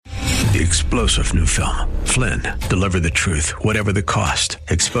The explosive new film, Flynn, deliver the truth, whatever the cost,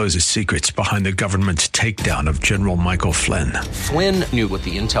 exposes secrets behind the government's takedown of General Michael Flynn. Flynn knew what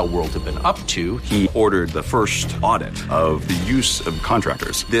the intel world had been up to. He ordered the first audit of the use of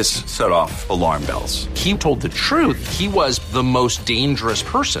contractors. This set off alarm bells. He told the truth. He was the most dangerous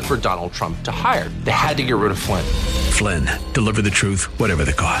person for Donald Trump to hire. They had to get rid of Flynn. Flynn, deliver the truth, whatever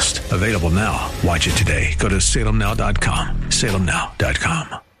the cost. Available now. Watch it today. Go to salemnow.com.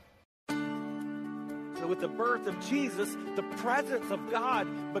 salemnow.com. With the birth of Jesus, the presence of God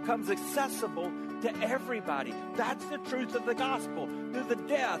becomes accessible to everybody. That's the truth of the gospel. Through the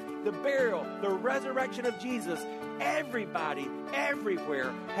death, the burial, the resurrection of Jesus, everybody,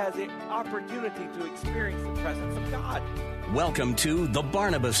 everywhere has the opportunity to experience the presence of God. Welcome to The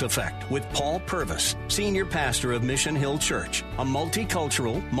Barnabas Effect with Paul Purvis, Senior Pastor of Mission Hill Church, a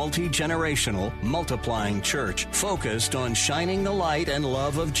multicultural, multi-generational, multiplying church focused on shining the light and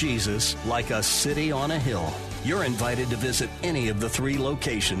love of Jesus like a city on a hill. You're invited to visit any of the 3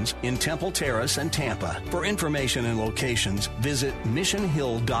 locations in Temple Terrace and Tampa. For information and locations, visit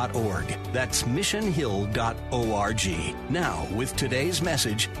missionhill.org. That's missionhill.org. Now, with today's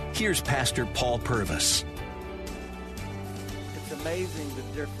message, here's Pastor Paul Purvis. It's amazing the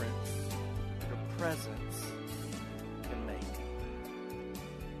difference your presence can make.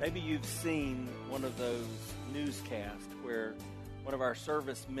 Maybe you've seen one of those newscasts where one of our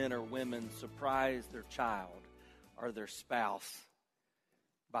servicemen or women surprised their child or their spouse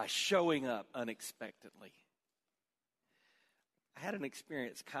by showing up unexpectedly. I had an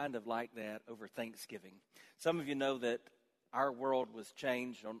experience kind of like that over Thanksgiving. Some of you know that our world was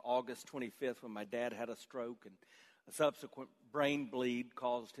changed on August 25th when my dad had a stroke, and a subsequent brain bleed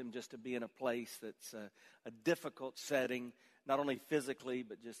caused him just to be in a place that's a difficult setting, not only physically,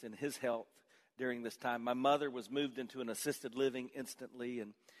 but just in his health during this time. My mother was moved into an assisted living instantly,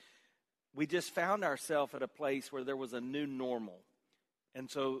 and we just found ourselves at a place where there was a new normal. And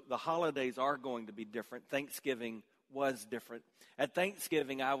so the holidays are going to be different. Thanksgiving was different. At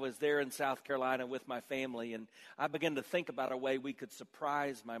Thanksgiving, I was there in South Carolina with my family, and I began to think about a way we could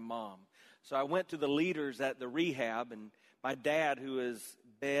surprise my mom. So I went to the leaders at the rehab, and my dad, who is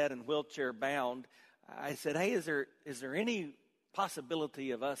bed and wheelchair bound, I said, hey, is there any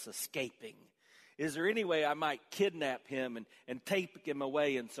possibility of us escaping? Is there any way I might kidnap him and take him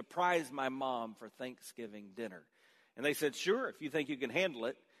away and surprise my mom for Thanksgiving dinner? And they said, sure, if you think you can handle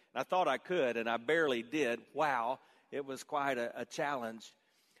it. And I thought I could, and I barely did. Wow, it was quite a challenge.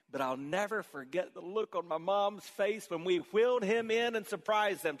 But I'll never forget the look on my mom's face when we wheeled him in and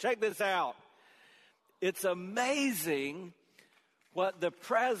surprised them. Check this out. It's amazing what the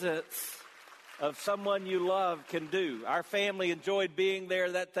presence of someone you love can do. Our family enjoyed being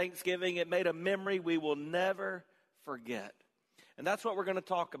there that Thanksgiving. It made a memory we will never forget. And that's what we're going to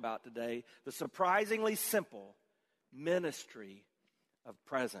talk about today, the surprisingly simple ministry of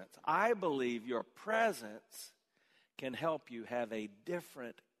presence. I believe your presence can help you have a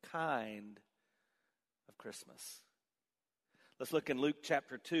different kind of Christmas. Let's look in Luke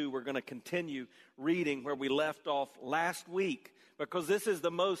chapter 2. We're going to continue reading where we left off last week, because this is the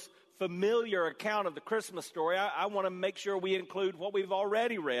most familiar account of the Christmas story. I want to make sure we include what we've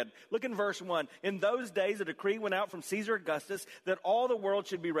already read. Look in verse 1. In those days, a decree went out from Caesar Augustus that all the world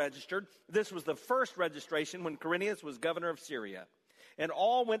should be registered. This was the first registration when Quirinius was governor of Syria. And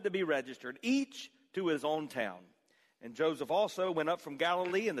all went to be registered, each to his own town. And Joseph also went up from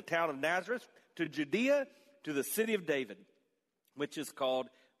Galilee in the town of Nazareth to Judea, to the city of David, which is called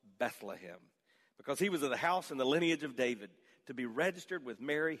Bethlehem, because he was of the house and the lineage of David, to be registered with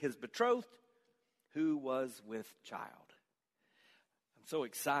Mary, his betrothed, who was with child. I'm so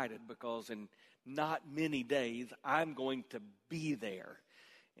excited because in not many days, I'm going to be there.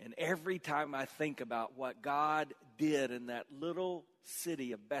 And every time I think about what God did in that little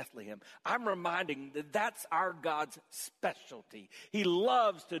city of Bethlehem, I'm reminding that that's our God's specialty. He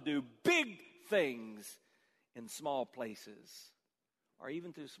loves to do big things in small places, or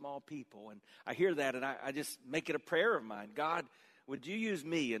even through small people. And I hear that, and I just make it a prayer of mine. God, would you use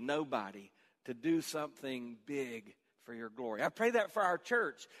me and nobody to do something big for your glory? I pray that for our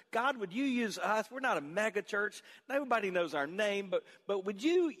church. God, would you use us? We're not a mega church. Nobody knows our name, but would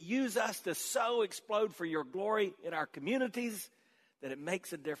you use us to so explode for your glory in our communities that it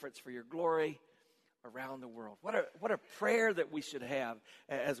makes a difference for your glory around the world? What a prayer that we should have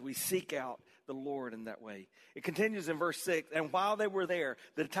as we seek out the Lord in that way. It continues in verse 6, and while they were there,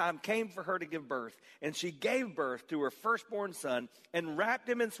 the time came for her to give birth, and she gave birth to her firstborn son, and wrapped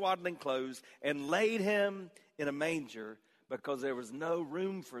him in swaddling clothes, and laid him in a manger, because there was no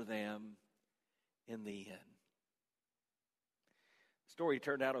room for them in the inn. Story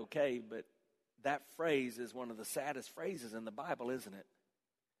turned out okay, but that phrase is one of the saddest phrases in the Bible, isn't it?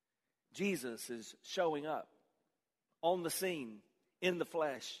 Jesus is showing up on the scene, in the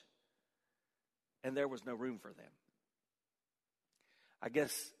flesh, and there was no room for them. I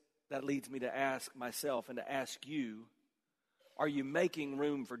guess that leads me to ask myself and to ask you, are you making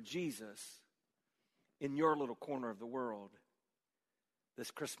room for Jesus in your little corner of the world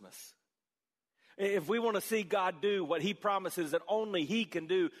this Christmas? If we want to see God do what he promises that only he can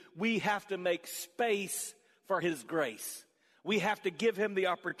do, we have to make space for his grace. We have to give him the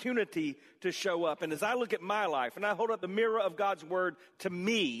opportunity to show up. And as I look at my life and I hold up the mirror of God's word to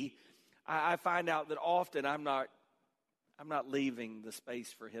me, I find out that often I'm not leaving the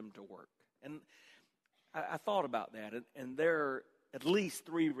space for him to work. And I thought about that, and there are at least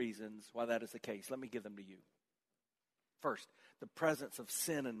 3 reasons why that is the case. Let me give them to you. First, the presence of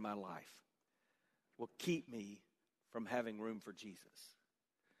sin in my life will keep me from having room for Jesus.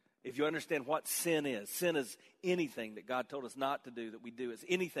 If you understand what sin is anything that God told us not to do that we do. It's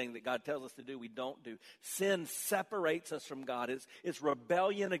anything that God tells us to do we don't do. Sin separates us from God. It's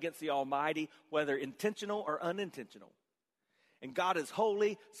rebellion against the Almighty, whether intentional or unintentional. And God is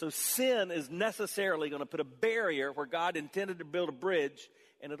holy, so sin is necessarily going to put a barrier where God intended to build a bridge,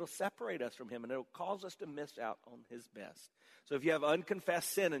 and it'll separate us from him, and it'll cause us to miss out on his best. So if you have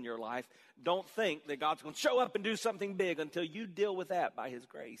unconfessed sin in your life, don't think that God's going to show up and do something big until you deal with that by his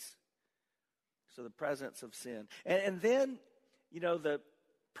grace. So the presence of sin. And then, the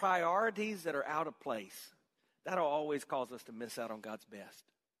priorities that are out of place, that'll always cause us to miss out on God's best.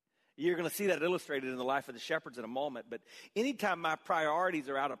 You're going to see that illustrated in the life of the shepherds in a moment. But anytime my priorities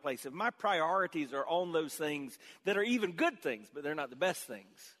are out of place, if my priorities are on those things that are even good things, but they're not the best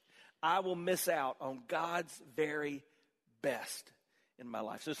things, I will miss out on God's very best in my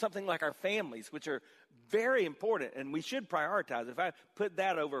life. So something like our families, which are very important, and we should prioritize. If I put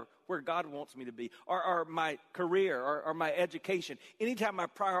that over where God wants me to be, or my career, or my education, anytime my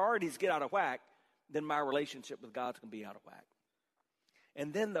priorities get out of whack, then my relationship with God's going to be out of whack.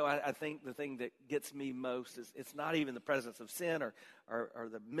 And then, though, I think the thing that gets me most is it's not even the presence of sin or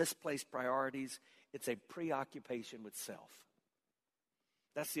the misplaced priorities. It's a preoccupation with self.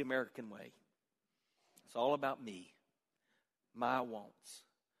 That's the American way. It's all about me, my wants,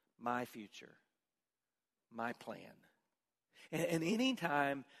 my future, my plan. And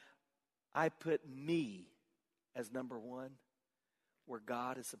anytime I put me as number one, where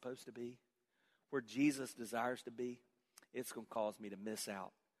God is supposed to be, where Jesus desires to be, it's going to cause me to miss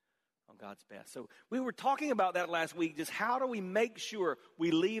out on God's best. So we were talking about that last week, just how do we make sure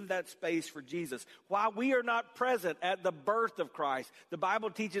we leave that space for Jesus? While we are not present at the birth of Christ, the Bible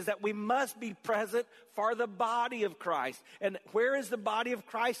teaches that we must be present for the body of Christ. And where is the body of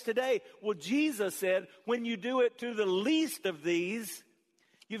Christ today? Well, Jesus said, when you do it to the least of these,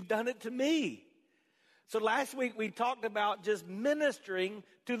 you've done it to me. So last week we talked about just ministering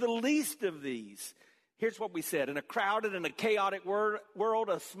to the least of these. Here's what we said. In a crowded and a chaotic world,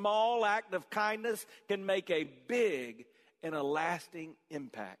 a small act of kindness can make a big and a lasting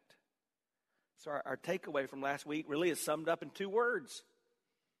impact. So our takeaway from last week really is summed up in 2 words.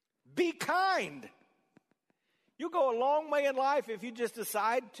 Be kind. You'll go a long way in life if you just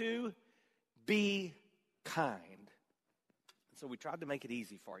decide to be kind. And so we tried to make it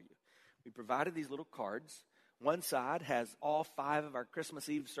easy for you. We provided these little cards. One side has all 5 of our Christmas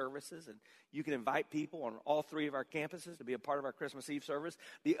Eve services, and you can invite people on all 3 of our campuses to be a part of our Christmas Eve service.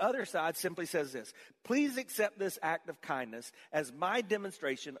 The other side simply says this: please accept this act of kindness as my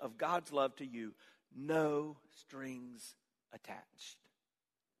demonstration of God's love to you. No strings attached.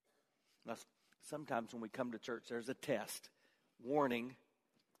 Now, sometimes when we come to church, there's a test. Warning,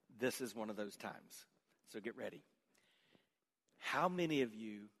 this is one of those times. So get ready. How many of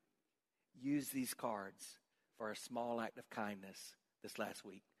you use these cards for a small act of kindness this last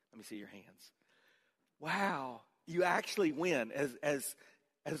week? Let me see your hands. Wow, you actually win. As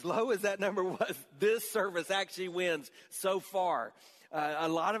low as that number was, this service actually wins so far. A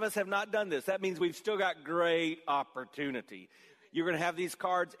lot of us have not done this. That means we've still got great opportunity. You're going to have these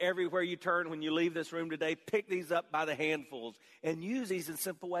cards everywhere you turn when you leave this room today. Pick these up by the handfuls and use these in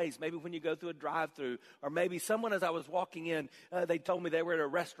simple ways. Maybe when you go through a drive-through, or maybe someone, as I was walking in, they told me they were at a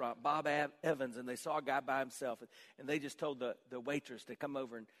restaurant, Bob Evans, and they saw a guy by himself, and they just told the waitress to come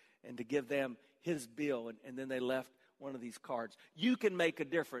over and to give them his bill, and then they left one of these cards. You can make a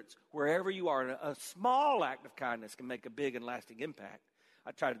difference wherever you are. And a small act of kindness can make a big and lasting impact.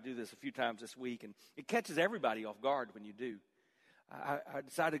 I tried to do this a few times this week, and it catches everybody off guard when you do. I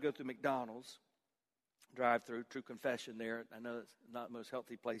decided to go through McDonald's drive-through, true confession there. I know it's not the most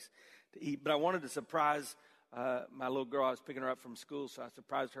healthy place to eat, but I wanted to surprise my little girl, I was picking her up from school, so I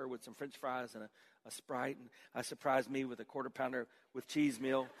surprised her with some French fries and a Sprite, and I surprised me with a quarter pounder with cheese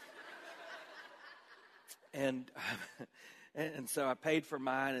meal. And so I paid for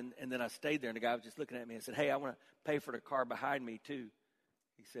mine, and then I stayed there, and the guy was just looking at me and said, hey, I want to pay for the car behind me too.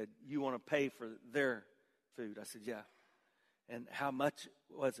 He said, you want to pay for their food? I said, yeah. And how much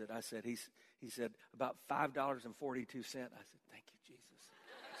was it? I said, he said, about $5.42. I said, thank you, Jesus.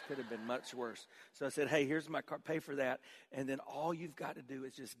 This could have been much worse. So I said, hey, here's my card. Pay for that. And then all you've got to do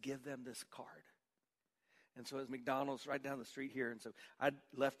is just give them this card. And so it was McDonald's right down the street here. And so I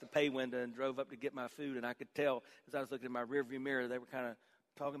left the pay window and drove up to get my food. And I could tell as I was looking in my rearview mirror, they were kind of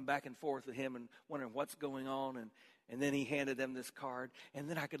talking back and forth with him and wondering what's going on. And then he handed them this card. And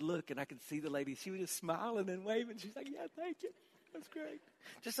then I could look and I could see the lady. She was just smiling and waving. She's like, yeah, thank you. That's great.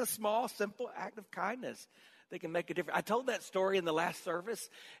 Just a small, simple act of kindness. They can make a difference. I told that story in the last service,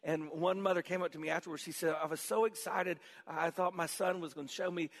 and one mother came up to me afterwards. She said, I was so excited. I thought my son was going to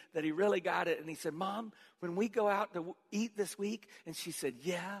show me that he really got it. And he said, Mom, when we go out to eat this week, and she said,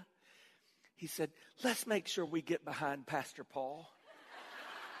 yeah. He said, let's make sure we get behind Pastor Paul.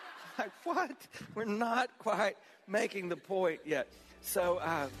 Like, what? We're not quite making the point yet. So,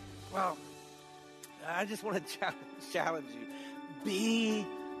 well, I just want to challenge you. Be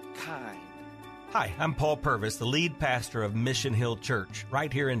kind. Hi, I'm Paul Purvis, the lead pastor of Mission Hill Church,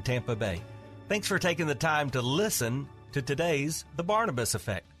 right here in Tampa Bay. Thanks for taking the time to listen to today's The Barnabas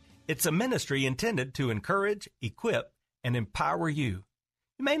Effect. It's a ministry intended to encourage, equip, and empower you.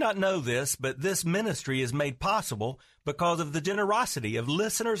 You may not know this, but this ministry is made possible because of the generosity of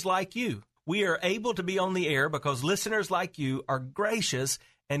listeners like you. We are able to be on the air because listeners like you are gracious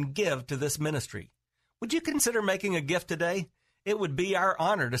and give to this ministry. Would you consider making a gift today? It would be our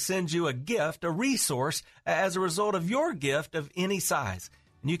honor to send you a gift, a resource, as a result of your gift of any size.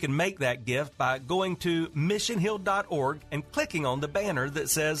 And you can make that gift by going to missionhill.org and clicking on the banner that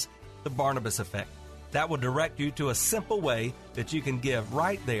says The Barnabas Effect. That will direct you to a simple way that you can give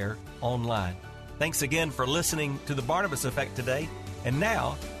right there online. Thanks again for listening to The Barnabas Effect today. And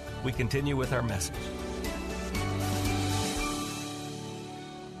now we continue with our message.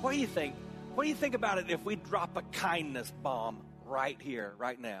 What do you think? What do you think about it if we drop a kindness bomb right here,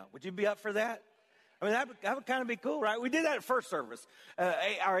 right now? Would you be up for that? I mean, that would kind of be cool, right? We did that at first service.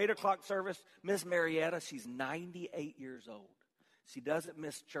 Our 8 o'clock service, Miss Marietta, she's 98 years old. She doesn't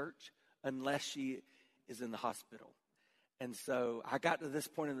miss church unless she is in the hospital. And so I got to this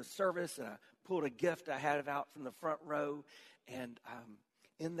point in the service, and I pulled a gift I had out from the front row. And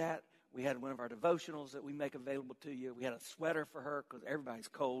in that, we had one of our devotionals that we make available to you. We had a sweater for her because everybody's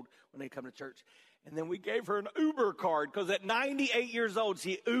cold when they come to church. And then we gave her an Uber card because at 98 years old,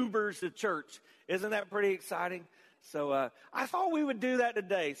 she Ubers to church. Isn't that pretty exciting? So I thought we would do that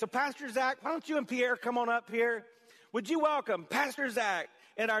today. So Pastor Zach, why don't you and Pierre come on up here? Would you welcome Pastor Zach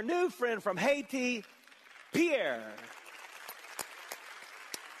and our new friend from Haiti, Pierre.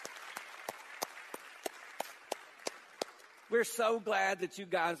 We're so glad that you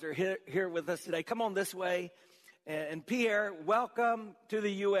guys are here with us today. Come on this way. And Pierre, welcome to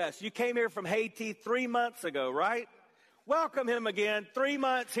the U.S. You came here from Haiti 3 months ago, right? Welcome him again. 3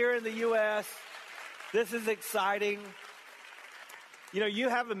 months here in the U.S. This is exciting. You know, you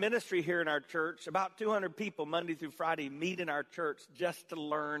have a ministry here in our church. About 200 people Monday through Friday meet in our church just to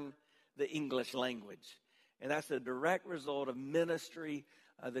learn the English language. And that's a direct result of ministry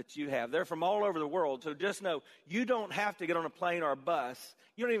that you have. They're from all over the world, so just know you don't have to get on a plane or a bus.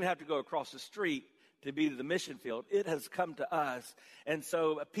 You don't even have to go across the street to be to the mission field. It has come to us. And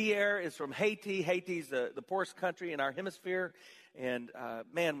so Pierre is from Haiti. Haiti's the poorest country in our hemisphere. And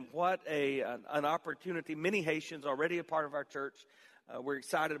man, what an opportunity. Many Haitians already a part of our church. We're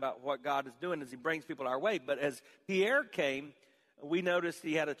excited about what God is doing as he brings people our way. But as Pierre came, we noticed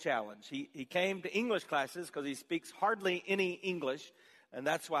he had a challenge. He came to English classes because he speaks hardly any English. And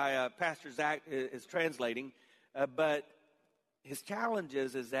that's why Pastor Zach is translating. But his challenge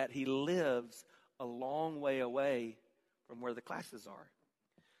is that he lives a long way away from where the classes are.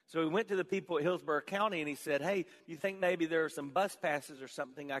 So he went to the people at Hillsborough County and he said, hey, do you think maybe there are some bus passes or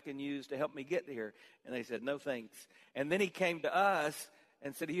something I can use to help me get here? And they said, no, thanks. And then he came to us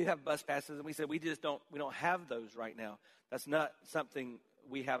and said, do you have bus passes? And we said, we don't have those right now. That's not something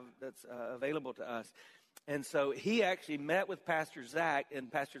we have that's available to us. And so he actually met with Pastor Zach in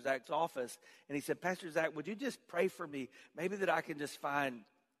Pastor Zach's office, and he said, Pastor Zach, would you just pray for me? Maybe that I can just find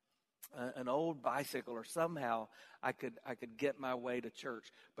an old bicycle or somehow I could get my way to church.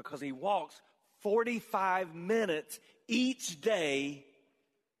 Because he walks 45 minutes each day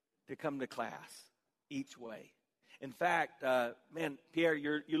to come to class, each way. In fact, man, Pierre,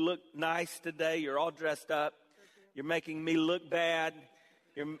 you look nice today. You're all dressed up. You're making me look bad.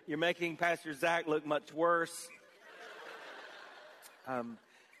 You're making Pastor Zach look much worse.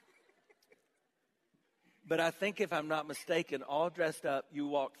 But I think if I'm not mistaken, all dressed up, you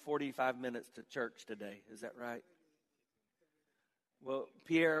walked 45 minutes to church today. Is that right? Well,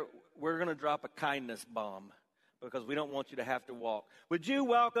 Pierre, we're going to drop a kindness bomb because we don't want you to have to walk. Would you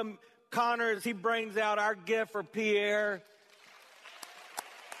welcome Connor as he brings out our gift for Pierre?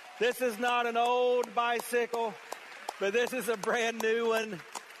 This is not an old bicycle, but this is a brand new one.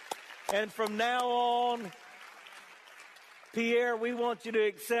 And from now on, Pierre, we want you to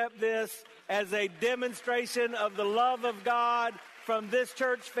accept this as a demonstration of the love of God from this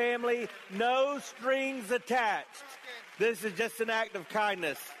church family. No strings attached. This is just an act of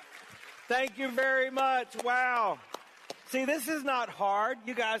kindness. Thank you very much. Wow. See, this is not hard.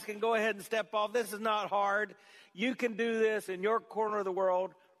 You guys can go ahead and step off. This is not hard. You can do this in your corner of the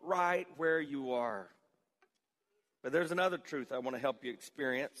world right where you are. But there's another truth I want to help you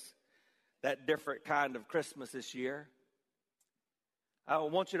experience, that different kind of Christmas this year. I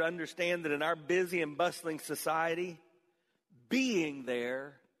want you to understand that in our busy and bustling society, being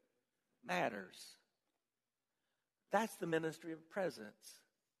there matters. That's the ministry of presence.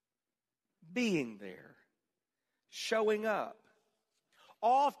 Being there. Showing up.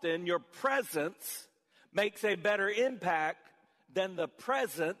 Often your presence makes a better impact than the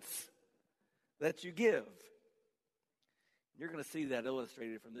presence that you give. You're going to see that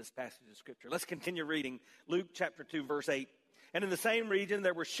illustrated from this passage of Scripture. Let's continue reading Luke chapter 2, verse 8. And in the same region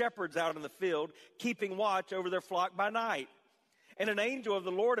there were shepherds out in the field, keeping watch over their flock by night. And an angel of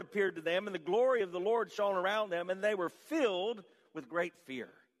the Lord appeared to them, and the glory of the Lord shone around them, and they were filled with great fear.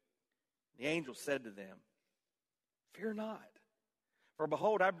 The angel said to them, "Fear not, for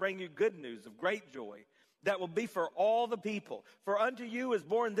behold, I bring you good news of great joy that will be for all the people. For unto you is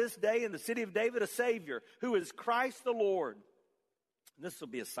born this day in the city of David a Savior, who is Christ the Lord. And this will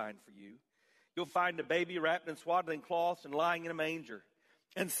be a sign for you. You'll find a baby wrapped in swaddling cloths and lying in a manger."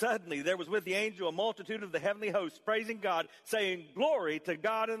 And suddenly there was with the angel a multitude of the heavenly hosts, praising God, saying, "Glory to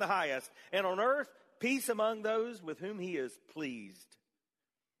God in the highest, and on earth peace among those with whom he is pleased."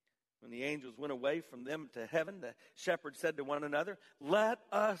 When the angels went away from them to heaven, the shepherds said to one another, "Let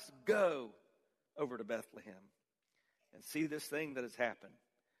us go over to Bethlehem and see this thing that has happened,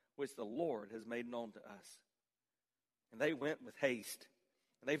 which the Lord has made known to us." And they went with haste.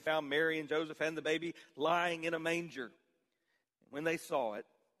 And they found Mary and Joseph and the baby lying in a manger. And when they saw it,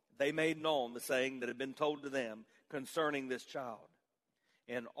 they made known the saying that had been told to them concerning this child.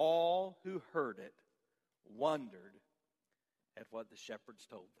 And all who heard it wondered at what the shepherds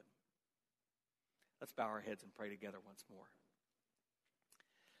told them. Let's bow our heads and pray together once more.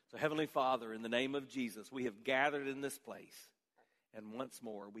 So, Heavenly Father, in the name of Jesus, we have gathered in this place. And once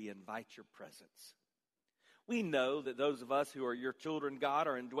more, we invite your presence. We know that those of us who are your children, God,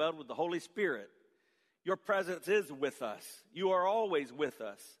 are indwelled with the Holy Spirit. Your presence is with us. You are always with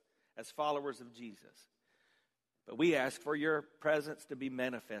us as followers of Jesus. But we ask for your presence to be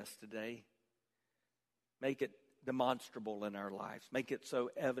manifest today. Make it demonstrable in our lives. Make it so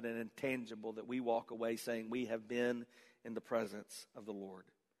evident and tangible that we walk away saying we have been in the presence of the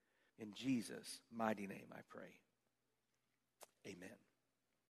Lord. In Jesus' mighty name I pray. Amen.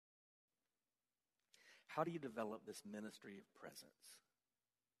 How do you develop this ministry of presence?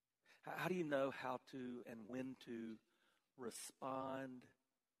 How do you know how to and when to respond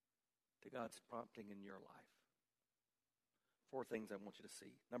to God's prompting in your life? 4 things I want you to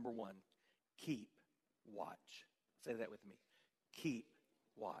see. Number 1, keep watch. Say that with me. Keep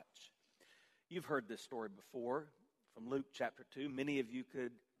watch. You've heard this story before from Luke chapter 2. Many of you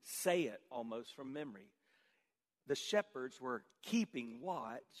could say it almost from memory. The shepherds were keeping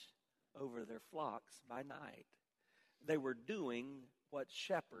watch over their flocks by night. They were doing what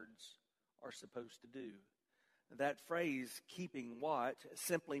shepherds are supposed to do. That phrase, keeping watch,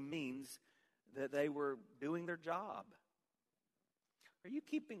 simply means that they were doing their job. Are you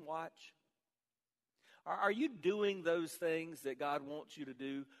keeping watch? Are you doing those things that God wants you to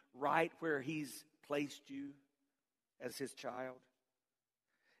do right where he's placed you as his child?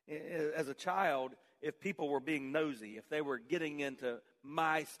 As a child, if people were being nosy, if they were getting into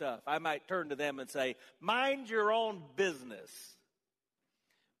my stuff, I might turn to them and say, "Mind your own business."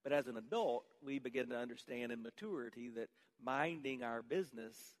 But as an adult, we begin to understand in maturity that minding our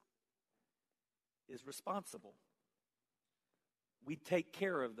business is responsible. We take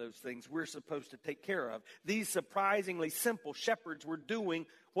care of those things we're supposed to take care of. These surprisingly simple shepherds were doing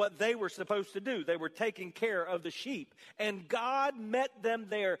what they were supposed to do. They were taking care of the sheep. And God met them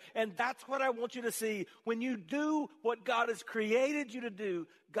there. And that's what I want you to see. When you do what God has created you to do,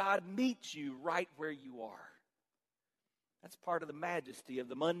 God meets you right where you are. That's part of the majesty of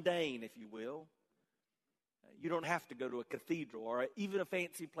the mundane, if you will. You don't have to go to a cathedral or even a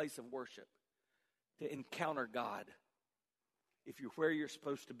fancy place of worship to encounter God if you're where you're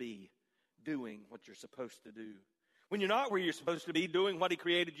supposed to be, doing what you're supposed to do. When you're not where you're supposed to be, doing what he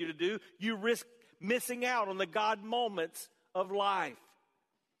created you to do, you risk missing out on the God moments of life.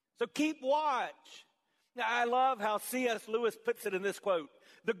 So keep watch. Now, I love how C.S. Lewis puts it in this quote.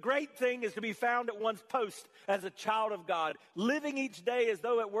 The great thing is to be found at one's post as a child of God, living each day as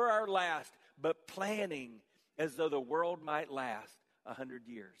though it were our last, but planning as though the world might last 100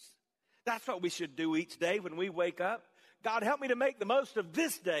 years. That's what we should do each day when we wake up. God, help me to make the most of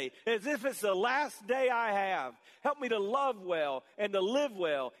this day as if it's the last day I have. Help me to love well and to live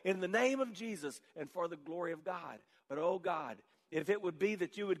well in the name of Jesus and for the glory of God. But, oh God, if it would be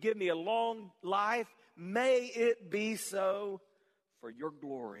that you would give me a long life, may it be so for your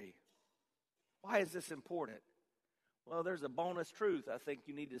glory. Why is this important? Well, there's a bonus truth I think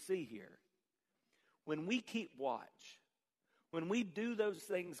you need to see here. When we keep watch, when we do those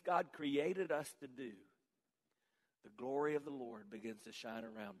things God created us to do, the glory of the Lord begins to shine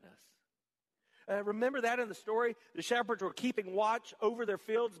around us. Remember that in the story? The shepherds were keeping watch over their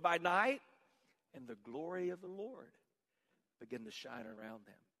fields by night, and the glory of the Lord began to shine around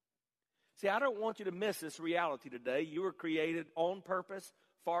them. See, I don't want you to miss this reality today. You were created on purpose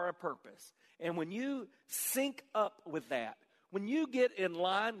for a purpose. And when you sync up with that, when you get in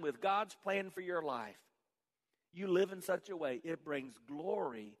line with God's plan for your life, you live in such a way, it brings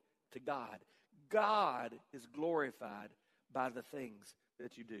glory to God. God is glorified by the things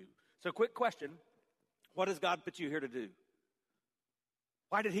that you do. So quick question, what does God put you here to do?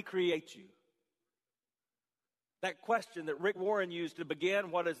 Why did he create you? That question that Rick Warren used to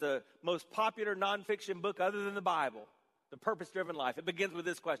begin what is the most popular nonfiction book other than the Bible, The Purpose-Driven Life. It begins with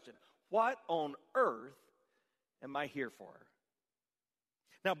this question: what on earth am I here for?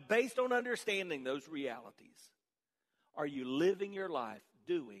 Now, based on understanding those realities, are you living your life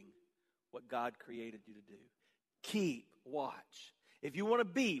doing what God created you to do? Keep watch. If you want to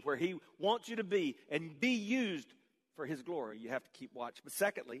be where he wants you to be and be used for his glory, you have to keep watch. But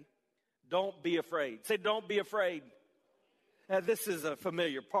secondly, don't be afraid. Say, don't be afraid. Now, this is a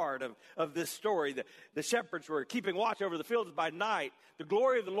familiar part of this story. The shepherds were keeping watch over the fields by night. The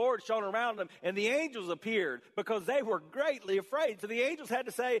glory of the Lord shone around them, and the angels appeared because they were greatly afraid. So the angels had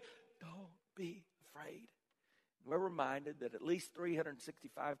to say, don't be afraid. We're reminded that at least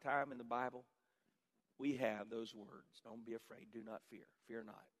 365 times in the Bible, we have those words. Don't be afraid. Do not fear. Fear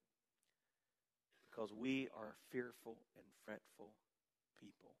not. Because we are fearful and fretful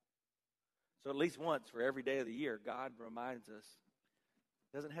people. So at least once for every day of the year, God reminds us,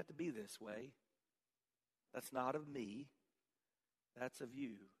 it doesn't have to be this way. That's not of me. That's of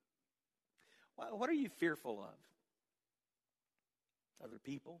you. What are you fearful of? Other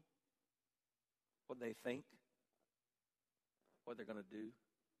people? What they think? What they're going to do?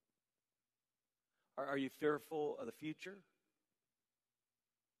 Are you fearful of the future?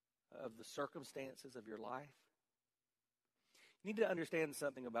 Of the circumstances of your life? You need to understand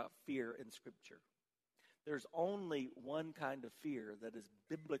something about fear in Scripture. There's only one kind of fear that is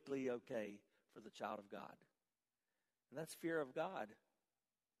biblically okay for the child of God. And that's fear of God.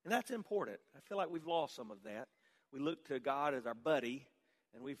 And that's important. I feel like we've lost some of that. We look to God as our buddy,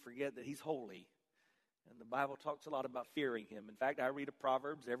 and we forget that he's holy. And the Bible talks a lot about fearing him. In fact, I read a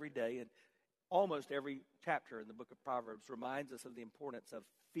Proverbs every day, and almost every chapter in the book of Proverbs reminds us of the importance of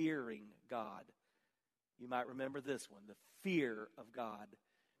fearing God. You might remember this one. The fear of God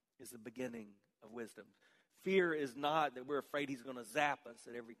is the beginning of wisdom. Fear is not that we're afraid he's going to zap us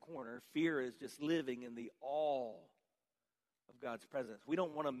at every corner. Fear is just living in the awe of God's presence. We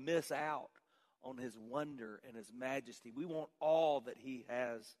don't want to miss out on his wonder and his majesty. We want all that he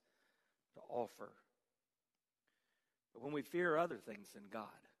has to offer. But when we fear other things than God,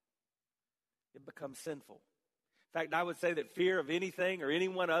 it becomes sinful. In fact, I would say that fear of anything or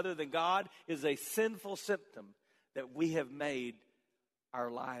anyone other than God is a sinful symptom that we have made our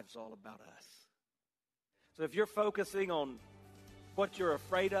lives all about us. So if you're focusing on what you're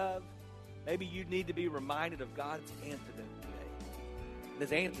afraid of, maybe you need to be reminded of God's antidote today. And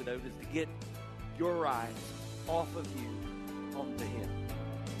his antidote is to get your eyes off of you onto him.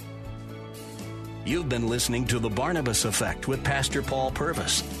 You've been listening to The Barnabas Effect with Pastor Paul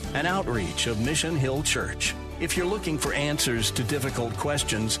Purvis, an outreach of Mission Hill Church. If you're looking for answers to difficult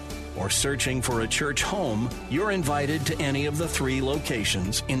questions or searching for a church home, you're invited to any of the 3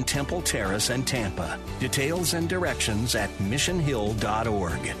 locations in Temple Terrace and Tampa. Details and directions at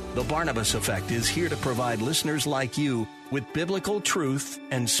missionhill.org. The Barnabas Effect is here to provide listeners like you with biblical truth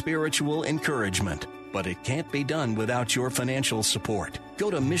and spiritual encouragement. but it can't be done without your financial support. Go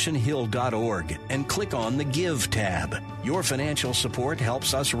to missionhill.org and click on the Give tab. Your financial support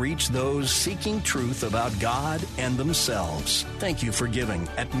helps us reach those seeking truth about God and themselves. Thank you for giving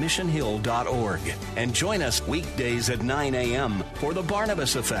at missionhill.org. And join us weekdays at 9 a.m. for The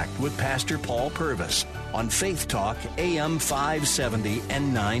Barnabas Effect with Pastor Paul Purvis on Faith Talk AM 570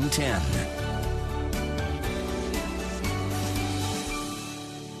 and 910.